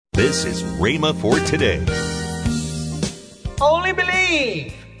This is Rhema for today. Only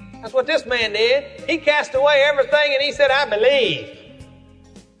believe. That's what this man did. He cast away everything and he said, I believe.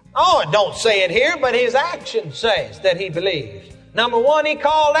 Oh, it don't say it here, but his action says that he believes. Number one, he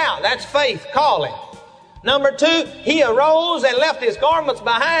called out. That's faith calling. Number two, he arose and left his garments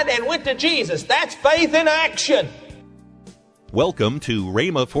behind and went to Jesus. That's faith in action. Welcome to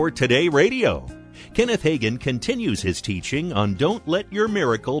Rhema for Today Radio. Kenneth Hagin continues his teaching on Don't Let Your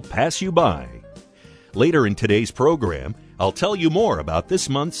Miracle Pass You By. Later in today's program, I'll tell you more about this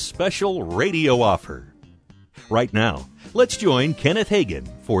month's special radio offer. Right now, let's join Kenneth Hagin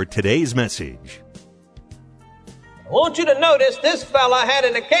for today's message. I want you to notice this fella had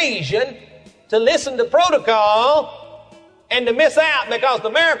an occasion to listen to protocol and to miss out because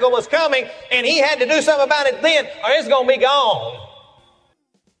the miracle was coming and he had to do something about it then or it's going to be gone.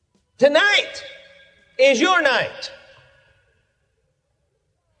 Tonight is your night.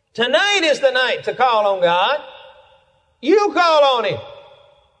 Tonight is the night to call on God. You call on Him.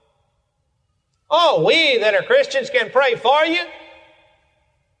 Oh, we that are Christians can pray for you,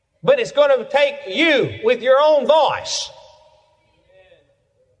 but it's going to take you with your own voice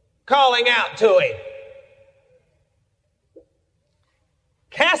calling out to Him.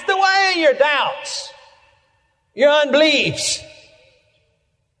 Cast away your doubts, your unbeliefs.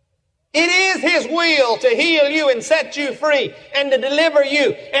 It is His will to heal you and set you free and to deliver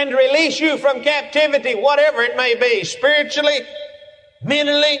you and to release you from captivity, whatever it may be, spiritually,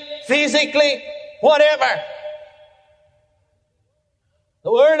 mentally, physically, whatever.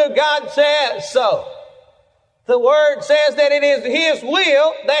 The Word of God says so. The Word says that it is His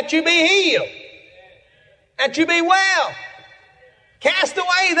will that you be healed, that you be well. Cast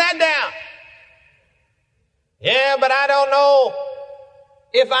away that doubt. Yeah, but I don't know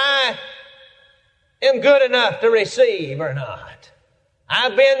if I am good enough to receive or not.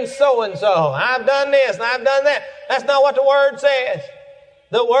 I've been so-and-so. I've done this and I've done that. That's not what the Word says.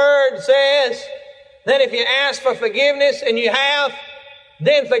 The Word says that if you ask for forgiveness and you have,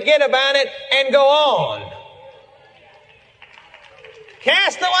 then forget about it and go on.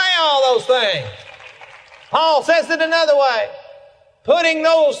 Cast away all those things. Paul says it another way. Putting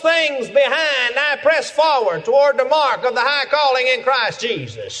those things behind, I press forward toward the mark of the high calling in Christ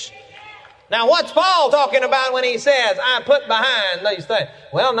Jesus. Now, what's Paul talking about when he says, I put behind these things?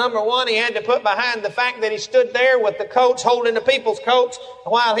 Well, number one, he had to put behind the fact that he stood there with the coats, holding the people's coats,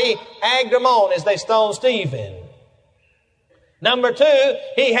 while he egged them on as they stoned Stephen. Number two,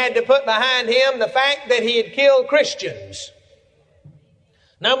 he had to put behind him the fact that he had killed Christians.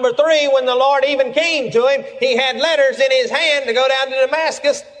 Number three, when the Lord even came to him, he had letters in his hand to go down to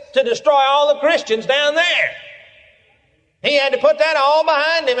Damascus to destroy all the Christians down there. He had to put that all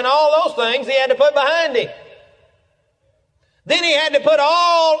behind him, and all those things he had to put behind him. Then he had to put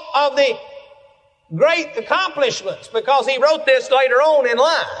all of the great accomplishments, because he wrote this later on in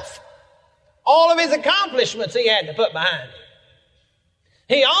life. All of his accomplishments he had to put behind him.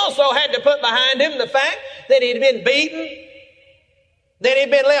 He also had to put behind him the fact that he'd been beaten, that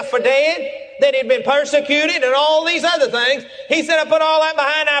he'd been left for dead, that he'd been persecuted, and all these other things. He said, I put all that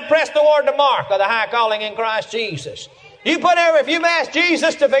behind, I press toward the mark of the high calling in Christ Jesus. If you've asked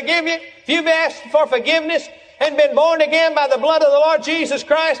Jesus to forgive you, if you've asked for forgiveness and been born again by the blood of the Lord Jesus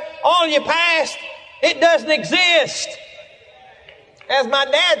Christ, all your past, it doesn't exist. As my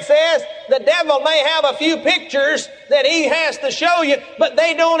dad says, the devil may have a few pictures that he has to show you, but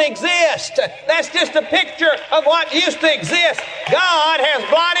they don't exist. That's just a picture of what used to exist. God has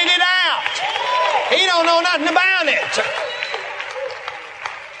blotted it out. He don't know nothing about it.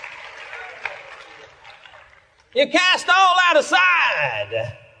 You cast all that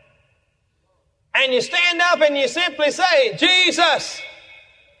aside, and you stand up and you simply say, Jesus,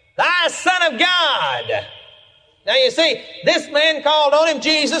 thy Son of God. Now you see, this man called on him,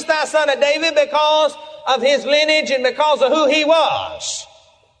 Jesus, thy Son of David, because of his lineage and because of who he was.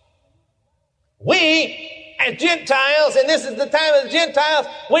 We, as Gentiles, and this is the time of the Gentiles,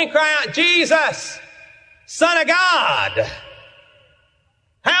 we cry out, Jesus, Son of God,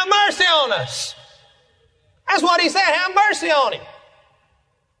 have mercy on us. That's what he said, have mercy on him.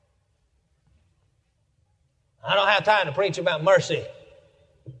 I don't have time to preach about mercy.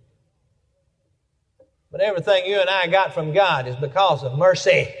 But everything you and I got from God is because of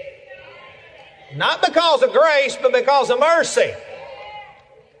mercy. Not because of grace, but because of mercy.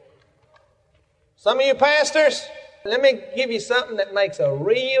 Some of you pastors, let me give you something that makes a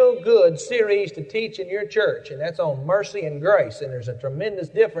real good series to teach in your church, and that's on mercy and grace. And there's a tremendous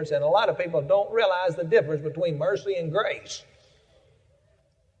difference, and a lot of people don't realize the difference between mercy and grace.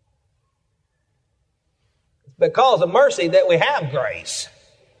 It's because of mercy that we have grace.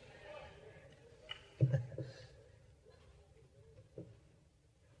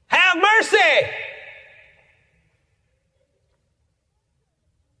 mercy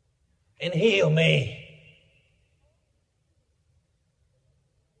and heal me.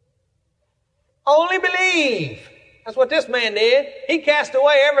 Only believe. That's what this man did. He cast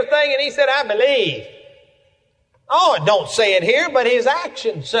away everything and he said, I believe. Oh, it don't say it here, but his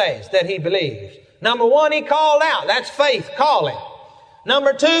action says that he believes. Number one, he called out. That's faith calling.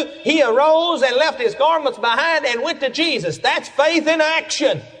 Number two, he arose and left his garments behind and went to Jesus. That's faith in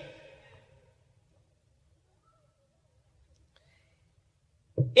action.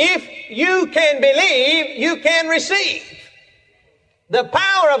 If you can believe, you can receive. The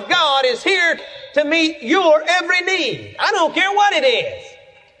power of God is here to meet your every need. I don't care what it is.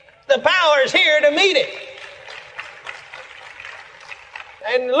 The power is here to meet it.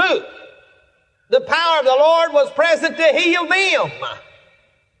 And Luke, the power of the Lord was present to heal them.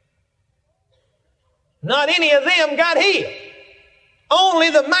 Not any of them got healed. Only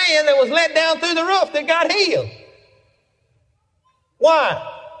the man that was let down through the roof that got healed.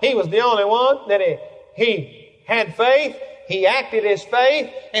 Why? He was the only one that he had faith. He acted his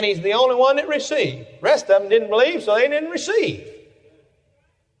faith, and he's the only one that received. The rest of them didn't believe, so they didn't receive.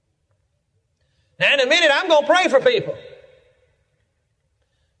 Now, in a minute, I'm going to pray for people.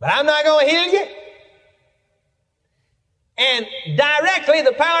 But I'm not going to heal you. And directly,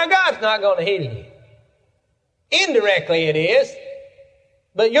 the power of God's not going to heal you. Indirectly, it is.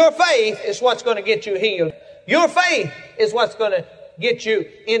 But your faith is what's going to get you healed. Your faith is what's going to get you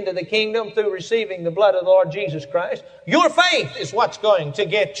into the kingdom through receiving the blood of the Lord Jesus Christ. Your faith is what's going to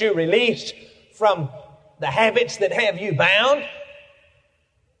get you released from the habits that have you bound.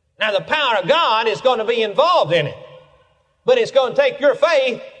 Now, the power of God is going to be involved in it. But it's going to take your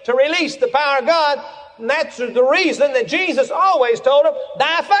faith to release the power of God. And that's the reason that Jesus always told them,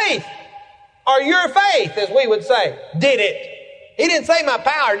 thy faith, or your faith, as we would say, did it. He didn't say my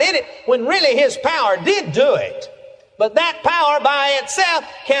power did it, when really his power did do it. But that power by itself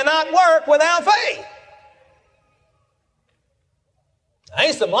cannot work without faith.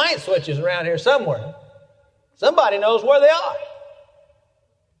 There's some light switches around here somewhere. Somebody knows where they are.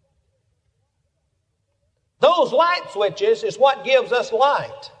 Those light switches is what gives us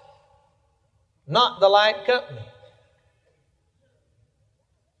light, not the light company.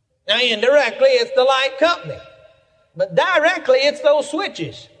 Now, indirectly, it's the light company. But directly, it's those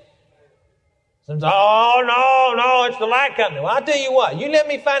switches. Some say, oh, no, it's the light company. Well, I'll tell you what. You let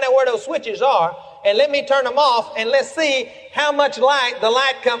me find out where those switches are, and let me turn them off, and let's see how much light the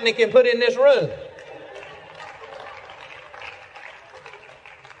light company can put in this room.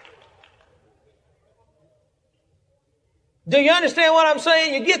 Do you understand what I'm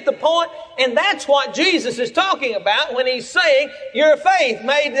saying? You get the point? And that's what Jesus is talking about when he's saying your faith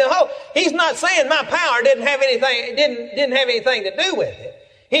made the whole. He's not saying my power didn't have anything to do with it.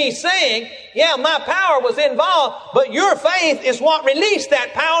 He's saying, yeah, my power was involved, but your faith is what released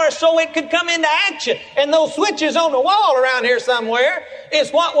that power so it could come into action. And those switches on the wall around here somewhere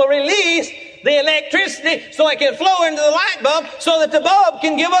is what will release the electricity so it can flow into the light bulb so that the bulb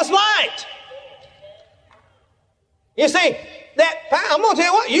can give us light. You see, that power, I'm going to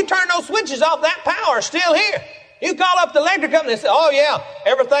tell you what, you turn those switches off, that power is still here. You call up the electric company and say, oh yeah,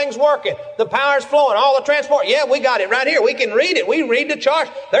 everything's working. The power's flowing, all the transport. Yeah, we got it right here. We can read it. We read the charge.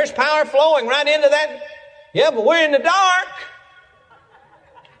 There's power flowing right into that. Yeah, but we're in the dark.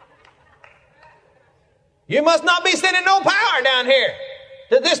 You must not be sending no power down here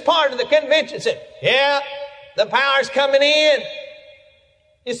to this part of the convention center. Yeah, the power's coming in.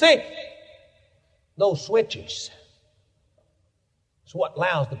 You see, those switches is what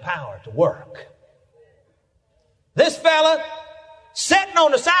allows the power to work. This fella sitting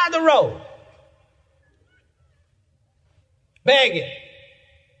on the side of the road, begging,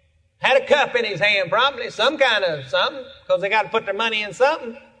 had a cup in his hand, probably some kind of something, because they got to put their money in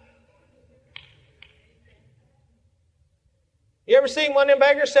something. You ever seen one of them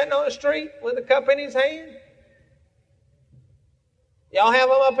beggars sitting on the street with a cup in his hand? Y'all have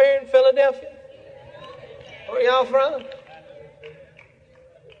them up here in Philadelphia? Where y'all from?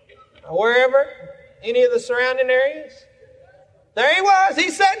 Or wherever? Any of the surrounding areas? There he was.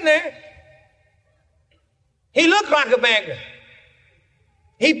 He's sitting there. He looked like a beggar.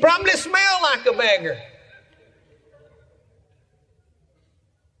 He probably smelled like a beggar.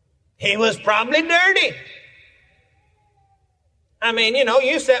 He was probably dirty. I mean, you know,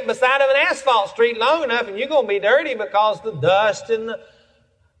 you sit beside of an asphalt street long enough and you're going to be dirty because the dust and the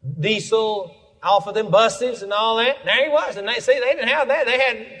diesel off of them buses and all that. There he was. And they didn't have that. They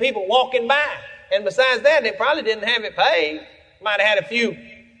had people walking by. And besides that, they probably didn't have it paved. Might have had a few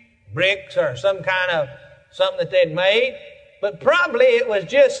bricks or some kind of something that they'd made. But probably it was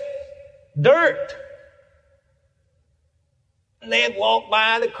just dirt. And they'd walk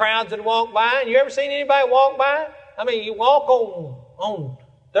by, the crowds would walk by. And you ever seen anybody walk by? I mean, you walk on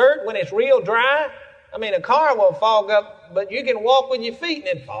dirt when it's real dry. I mean, a car will fog up, but you can walk with your feet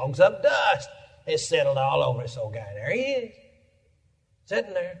and it fogs up dust. It's settled all over this old guy. There he is,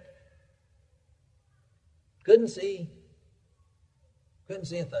 sitting there. Couldn't see a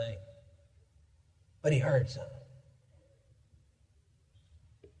thing, but he heard something.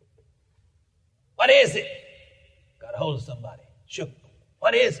 What is it? Got a hold of somebody, shook them.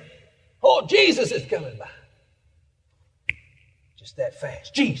 What is it? Oh, Jesus is coming by. Just that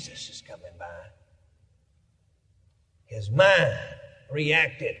fast, Jesus is coming by. His mind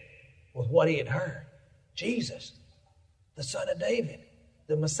reacted with what he had heard. Jesus, the Son of David,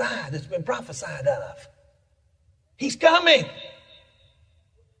 the Messiah that's been prophesied of. He's coming.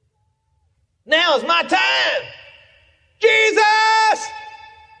 Now is my time. Jesus!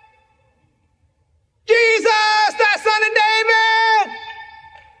 Jesus, thou Son of David!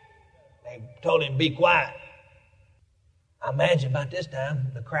 They told him, be quiet. I imagine about this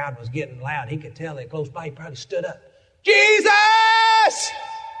time, the crowd was getting loud. He could tell they close by. He probably stood up. Jesus!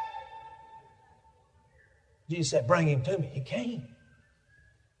 Jesus said, bring him to me. He came.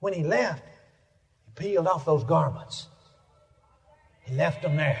 When he left, he peeled off those garments. He left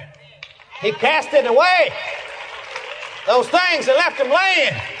them there. He cast it away, those things, and left them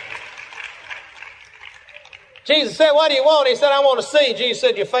laying. Jesus said, what do you want? He said, I want to see. Jesus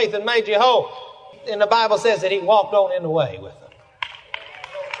said, your faith has made you whole. And the Bible says that he walked on in the way with them.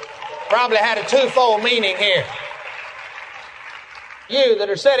 Probably had a twofold meaning here. You that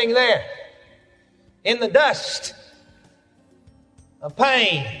are sitting there in the dust of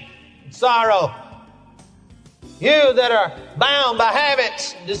pain and sorrow. You that are bound by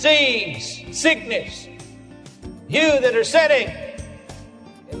habits, disease, sickness. You that are sitting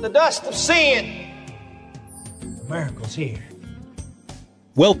in the dust of sin. The miracle's here.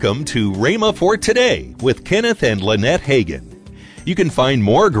 Welcome to Rhema for Today with Kenneth and Lynette Hagin. You can find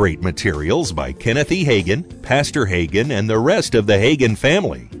more great materials by Kenneth E. Hagin, Pastor Hagin, and the rest of the Hagin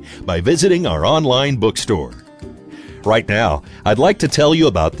family by visiting our online bookstore. Right now, I'd like to tell you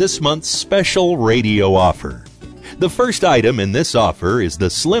about this month's special radio offer. The first item in this offer is the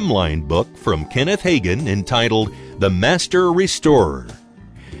Slimline book from Kenneth Hagin entitled The Master Restorer.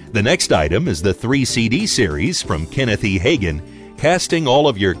 The next item is the 3 CD series from Kenneth E. Hagin, Casting All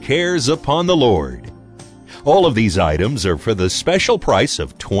of Your Cares Upon the Lord. All of these items are for the special price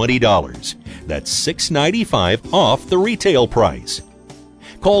of $20. That's $6.95 off the retail price.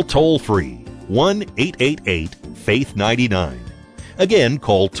 Call toll-free 1-888-FAITH-99. Again,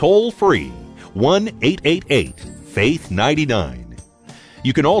 call toll-free 1-888-FAITH-99.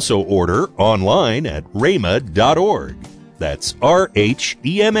 You can also order online at rhema.org. That's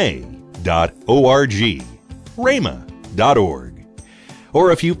RHEMA.org. rhema.org.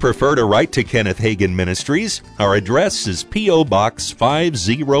 Or if you prefer to write to Kenneth Hagin Ministries, our address is P.O. Box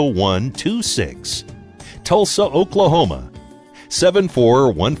 50126, Tulsa, Oklahoma,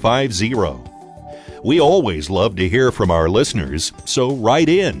 74150. We always love to hear from our listeners, so write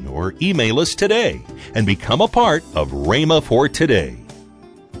in or email us today and become a part of Rhema for Today.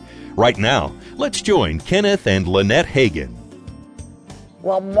 Right now, let's join Kenneth and Lynette Hagin.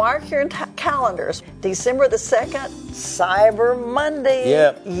 Well, mark your calendars. December the 2nd, Cyber Monday.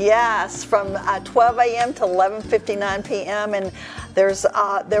 Yep. Yes, from 12 a.m. to 11:59 p.m. And there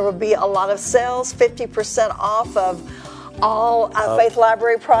will be a lot of sales, 50% off of all Faith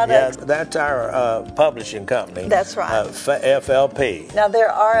Library products. Yeah, that's our publishing company. That's right. FLP. Now,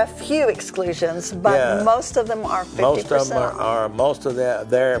 there are a few exclusions, but most of them are 50% most of them off.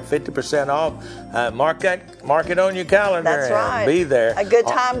 they're 50% off. Mark it on your calendar. That's right. And be there. A good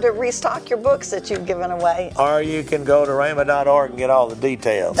time to restock your books that you've given away. Or you can go to rhema.org and get all the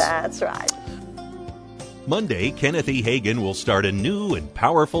details. That's right. Monday, Kenneth E. Hagin will start a new and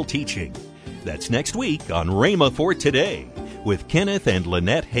powerful teaching. That's next week on Rhema for Today with Kenneth and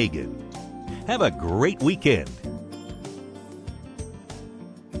Lynette Hagin. Have a great weekend.